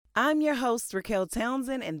I'm your host, Raquel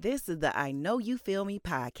Townsend, and this is the I Know You Feel Me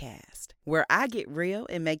podcast, where I get real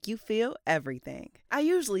and make you feel everything. I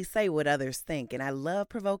usually say what others think, and I love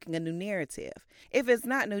provoking a new narrative. If it's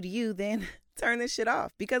not new to you, then turn this shit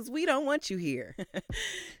off, because we don't want you here.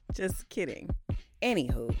 Just kidding.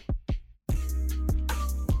 Anywho.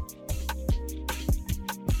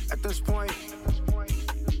 At this point,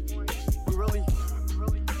 we really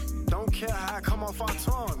don't care how I come off our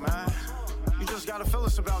tongue, man. You just gotta feel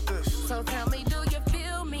us about this. So tell me, do you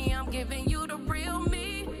feel me? I'm giving you the real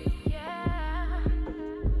me. Yeah.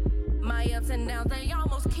 My ups and downs, they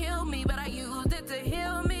almost kill me, but I used it to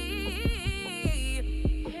heal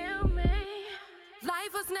me. Heal me.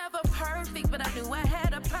 Life was never perfect, but I knew I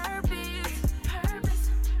had a purpose.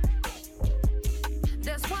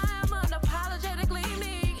 That's why I'm unapologetically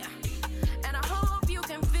me. And I hope you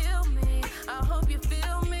can feel me. I hope you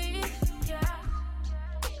feel me. Yeah.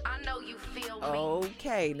 I know you feel me.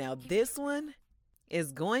 Okay, now this one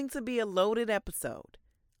is going to be a loaded episode.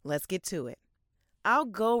 Let's get to it. I'll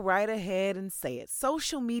go right ahead and say it.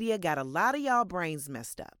 Social media got a lot of y'all brains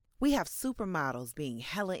messed up. We have supermodels being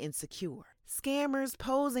hella insecure, scammers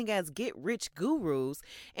posing as get-rich gurus,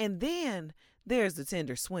 and then there's the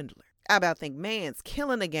Tinder swindler. I about think man's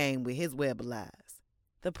killing the game with his web of lies.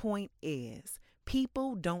 The point is,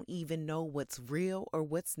 people don't even know what's real or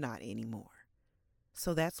what's not anymore.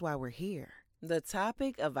 So that's why we're here. The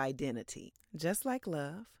topic of identity. Just like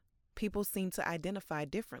love, people seem to identify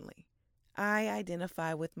differently. I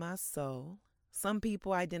identify with my soul. Some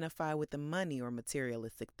people identify with the money or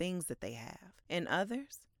materialistic things that they have. And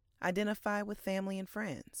others identify with family and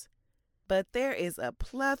friends. But there is a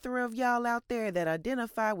plethora of y'all out there that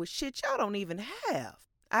identify with shit y'all don't even have.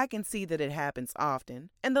 I can see that it happens often,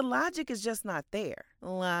 and the logic is just not there.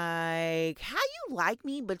 Like, how you like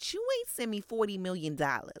me, but you ain't send me $40 million?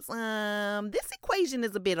 This equation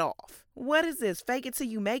is a bit off. What is this, fake it till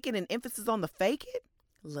you make it and emphasis on the fake it?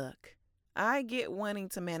 Look, I get wanting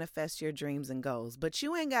to manifest your dreams and goals, but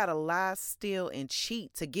you ain't gotta lie, steal, and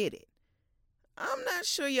cheat to get it. I'm not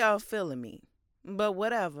sure y'all feeling me, but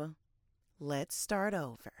whatever. Let's start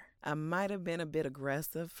over. I might have been a bit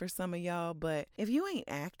aggressive for some of y'all, but if you ain't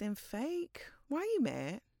acting fake, why you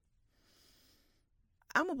mad?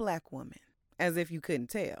 I'm a black woman, as if you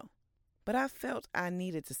couldn't tell. But I felt I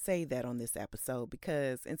needed to say that on this episode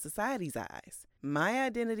because in society's eyes, my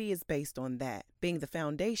identity is based on that, being the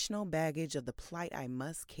foundational baggage of the plight I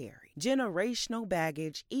must carry. Generational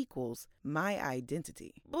baggage equals my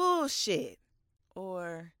identity. Bullshit.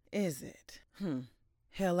 Or is it?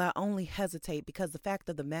 Hell, I only hesitate because the fact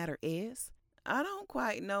of the matter is, I don't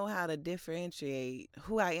quite know how to differentiate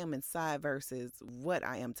who I am inside versus what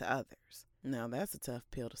I am to others. Now, that's a tough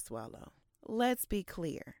pill to swallow. Let's be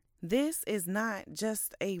clear. This is not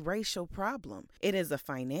just a racial problem. It is a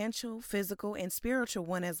financial, physical, and spiritual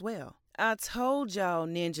one as well. I told y'all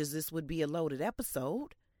ninjas this would be a loaded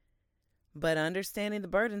episode. But understanding the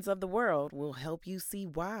burdens of the world will help you see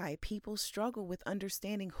why people struggle with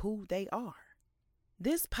understanding who they are.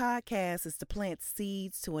 This podcast is to plant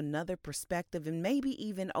seeds to another perspective and maybe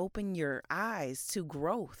even open your eyes to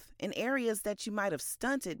growth in areas that you might have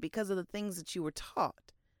stunted because of the things that you were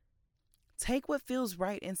taught. Take what feels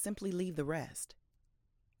right and simply leave the rest.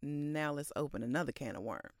 Now let's open another can of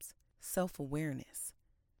worms. Self-awareness.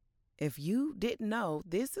 If you didn't know,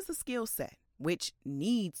 this is a skill set which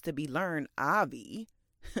needs to be learned,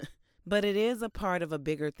 but it is a part of a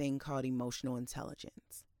bigger thing called emotional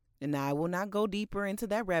intelligence. And I will not go deeper into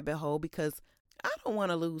that rabbit hole because I don't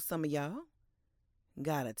want to lose some of y'all.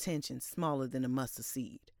 Got attention smaller than a mustard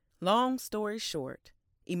seed. Long story short,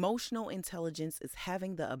 emotional intelligence is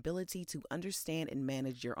having the ability to understand and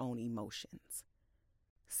manage your own emotions.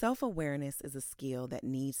 Self-awareness is a skill that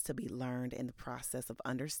needs to be learned in the process of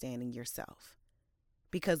understanding yourself.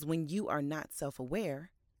 Because when you are not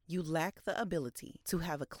self-aware, you lack the ability to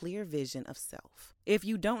have a clear vision of self. If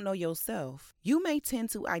you don't know yourself, you may tend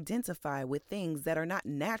to identify with things that are not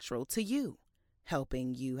natural to you,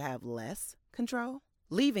 helping you have less control,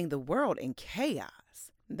 leaving the world in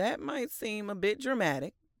chaos. That might seem a bit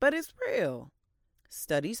dramatic, but it's real.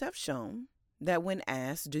 Studies have shown that when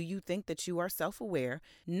asked, do you think that you are self-aware,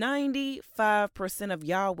 95% of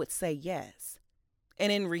y'all would say yes.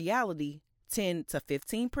 And in reality, 10 to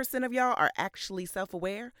 15% of y'all are actually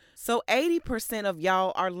self-aware. So 80% of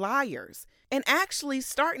y'all are liars and actually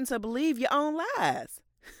starting to believe your own lies.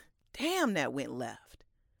 Damn, that went left.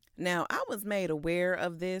 Now, I was made aware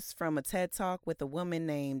of this from a TED Talk with a woman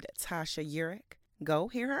named Tasha Eurich. Go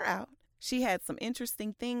hear her out. She had some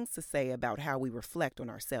interesting things to say about how we reflect on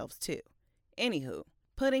ourselves too. Anywho,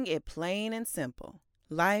 putting it plain and simple,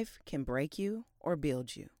 life can break you or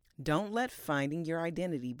build you. Don't let finding your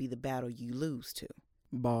identity be the battle you lose to.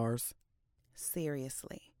 Bars.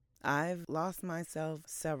 Seriously, I've lost myself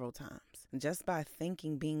several times just by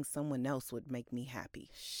thinking being someone else would make me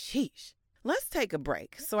happy. Sheesh. Let's take a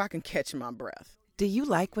break so I can catch my breath. Do you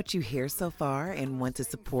like what you hear so far and want to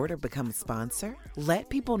support or become a sponsor? Let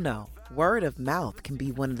people know. Word of mouth can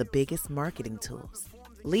be one of the biggest marketing tools.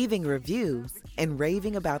 Leaving reviews and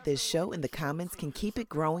raving about this show in the comments can keep it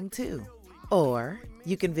growing too. Or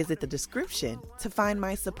you can visit the description to find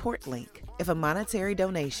my support link if a monetary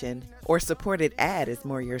donation or supported ad is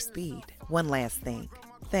more your speed. One last thing.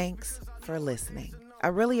 Thanks for listening. I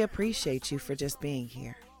really appreciate you for just being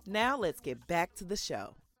here. Now let's get back to the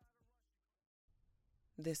show.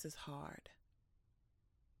 This is hard.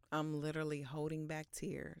 I'm literally holding back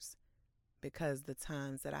tears because the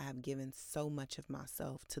times that I have given so much of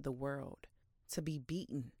myself to the world to be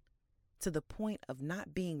beaten to the point of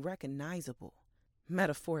not being recognizable,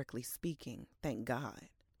 metaphorically speaking, thank God.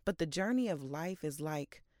 But the journey of life is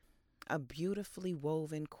like a beautifully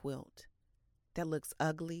woven quilt that looks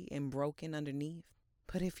ugly and broken underneath.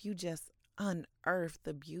 But if you just unearth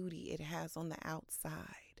the beauty it has on the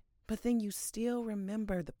outside, but then you still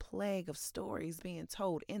remember the plague of stories being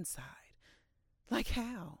told inside. Like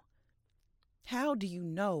how? How do you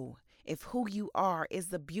know if who you are is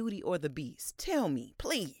the beauty or the beast? Tell me,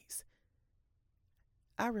 please.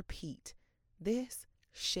 I repeat, this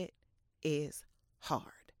shit is hard.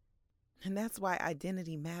 And that's why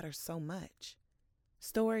identity matters so much.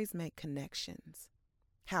 Stories make connections.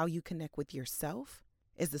 How you connect with yourself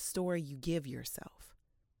is the story you give yourself.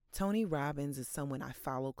 Tony Robbins is someone I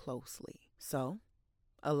follow closely. So,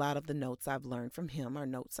 a lot of the notes I've learned from him are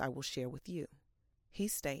notes I will share with you. He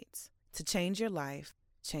states, to change your life,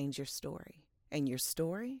 change your story. And your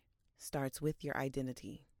story starts with your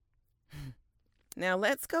identity. Now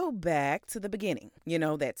let's go back to the beginning. You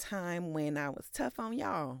know, that time when I was tough on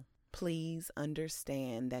y'all. Please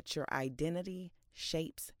understand that your identity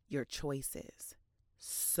shapes your choices.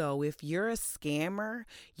 So if you're a scammer,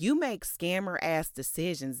 you make scammer-ass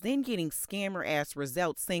decisions, then getting scammer-ass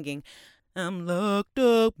results singing, I'm locked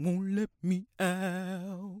up, won't let me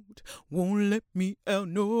out, won't let me out,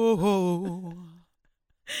 no.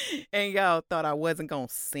 And y'all thought I wasn't going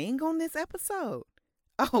to sing on this episode?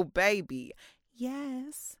 Oh, baby.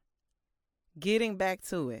 Yes. Getting back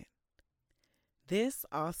to it. This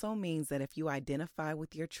also means that if you identify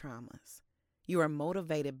with your traumas, you are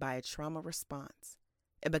motivated by a trauma response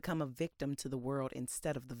and become a victim to the world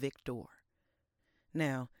instead of the victor.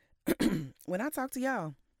 Now, when I talk to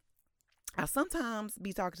y'all, I sometimes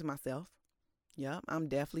be talking to myself. Yep, I'm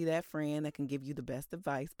definitely that friend that can give you the best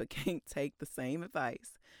advice but can't take the same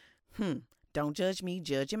advice. Don't judge me,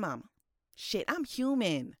 judge your mama. Shit, I'm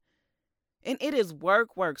human. And it is work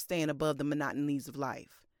staying above the monotonies of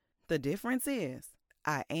life. The difference is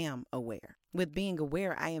I am aware. With being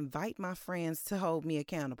aware, I invite my friends to hold me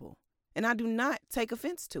accountable. And I do not take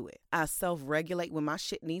offense to it. I self-regulate when my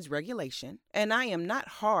shit needs regulation. And I am not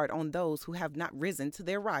hard on those who have not risen to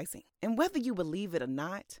their rising. And whether you believe it or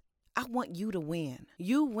not, I want you to win.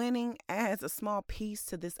 You winning adds a small piece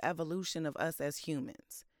to this evolution of us as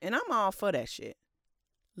humans. And I'm all for that shit.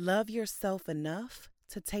 Love yourself enough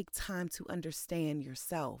to take time to understand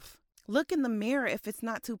yourself. Look in the mirror if it's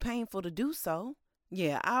not too painful to do so.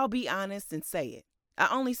 Yeah, I'll be honest and say it. I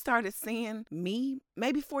only started seeing me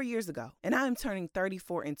maybe 4 years ago, and I'm turning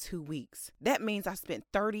 34 in 2 weeks. That means I spent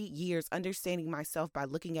 30 years understanding myself by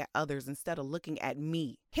looking at others instead of looking at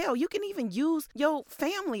me. Hell, you can even use your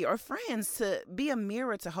family or friends to be a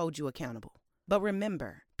mirror to hold you accountable. But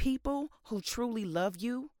remember, people who truly love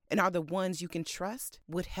you and are the ones you can trust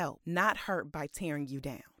would help, not hurt by tearing you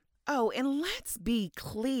down. Oh, and let's be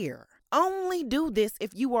clear. Only do this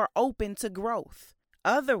if you are open to growth.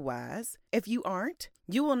 Otherwise, if you aren't,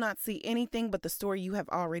 you will not see anything but the story you have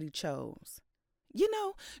already chose. You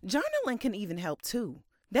know, journaling can even help too.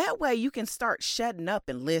 That way you can start shutting up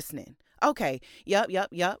and listening. Okay, yup.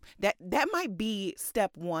 That might be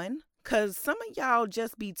step one, because some of y'all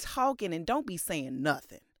just be talking and don't be saying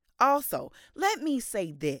nothing. Also, let me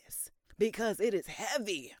say this, because it is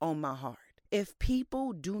heavy on my heart. If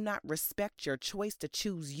people do not respect your choice to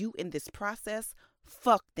choose you in this process,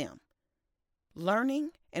 fuck them.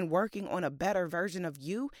 Learning and working on a better version of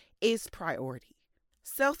you is priority.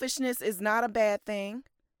 Selfishness is not a bad thing.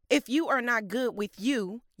 If you are not good with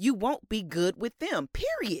you, you won't be good with them,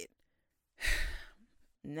 period.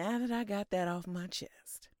 Now that I got that off my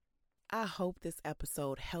chest, I hope this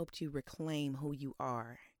episode helped you reclaim who you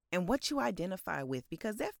are and what you identify with,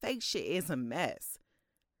 because that fake shit is a mess.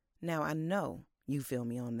 Now I know you feel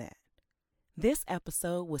me on that. This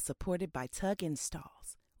episode was supported by Tug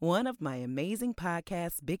Installs. one of my amazing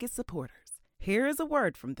podcast's biggest supporters. Here is a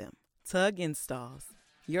word from them. Tug Installs,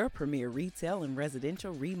 your premier retail and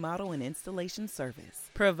residential remodel and installation service,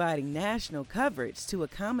 providing national coverage to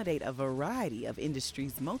accommodate a variety of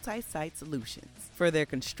industry's multi-site solutions for their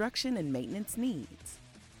construction and maintenance needs.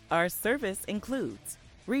 Our service includes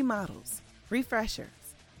remodels,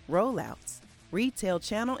 refreshers, rollouts, retail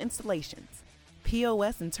channel installations,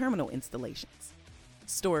 POS and terminal installations,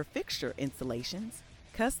 store fixture installations,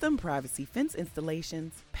 custom privacy fence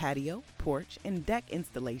installations, patio, porch, and deck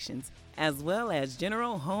installations, as well as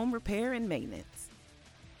general home repair and maintenance.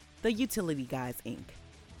 The Utility Guys, Inc.,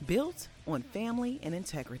 built on family and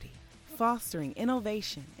integrity, fostering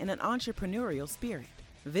innovation and an entrepreneurial spirit.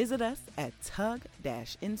 Visit us at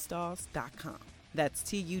tug-installs.com. That's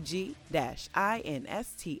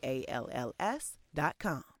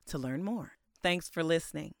TUG-INSTALLS.com to learn more. Thanks for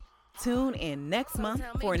listening. Tune in next month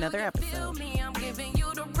for another episode. I'm giving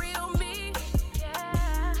you the real me.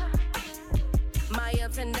 Yeah. My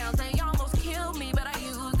ups and downs, they almost killed me, but I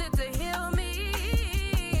used it to heal me.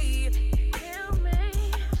 Heal me.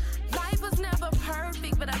 Life was never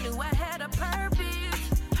perfect, but I knew I had a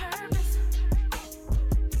purpose.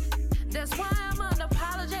 That's why